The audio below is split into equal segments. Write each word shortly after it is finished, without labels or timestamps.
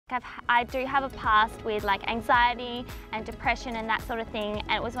I do have a past with like anxiety and depression and that sort of thing,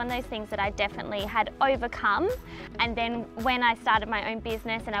 and it was one of those things that I definitely had overcome. And then when I started my own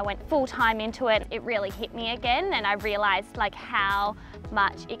business and I went full-time into it, it really hit me again, and I realized like how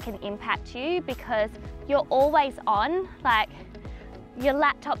much it can impact you, because you're always on, like your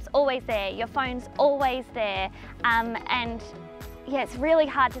laptop's always there, your phone's always there, and yeah, it's really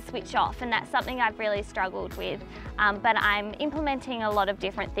hard to switch off, and that's something I've really struggled with. But I'm implementing a lot of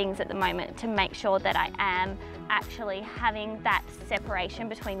different things at the moment to make sure that I am actually having that separation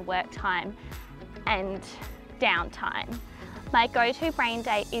between work time and downtime. My go-to brain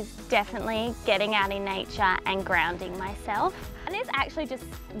day is definitely getting out in nature and grounding myself. And it's actually just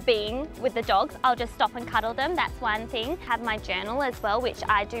being with the dogs. I'll just stop and cuddle them, that's one thing. Have my journal as well, which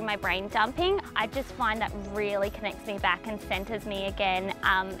I do my brain dumping. I just find that really connects me back and centers me again,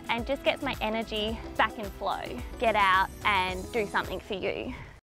 and just gets my energy back in flow. Get out and do something for you.